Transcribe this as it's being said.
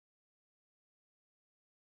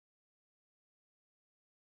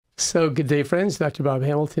So good day, friends. Dr. Bob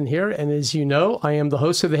Hamilton here. And as you know, I am the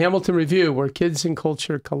host of the Hamilton Review, where kids and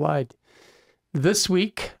culture collide. This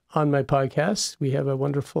week on my podcast, we have a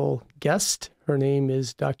wonderful guest. Her name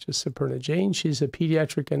is Dr. Suparna Jain. She's a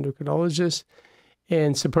pediatric endocrinologist.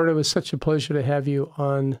 And Suparna, it was such a pleasure to have you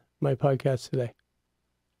on my podcast today.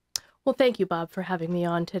 Well, thank you, Bob, for having me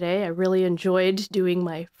on today. I really enjoyed doing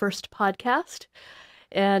my first podcast.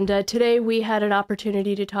 And today we had an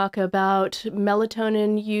opportunity to talk about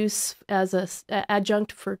melatonin use as an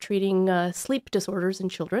adjunct for treating sleep disorders in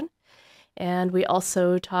children. And we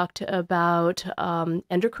also talked about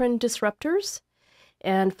endocrine disruptors.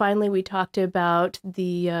 And finally, we talked about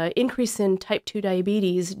the increase in type 2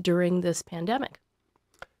 diabetes during this pandemic.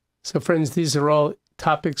 So friends, these are all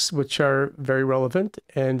topics which are very relevant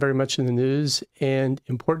and very much in the news and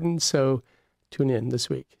important. So tune in this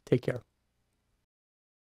week. Take care.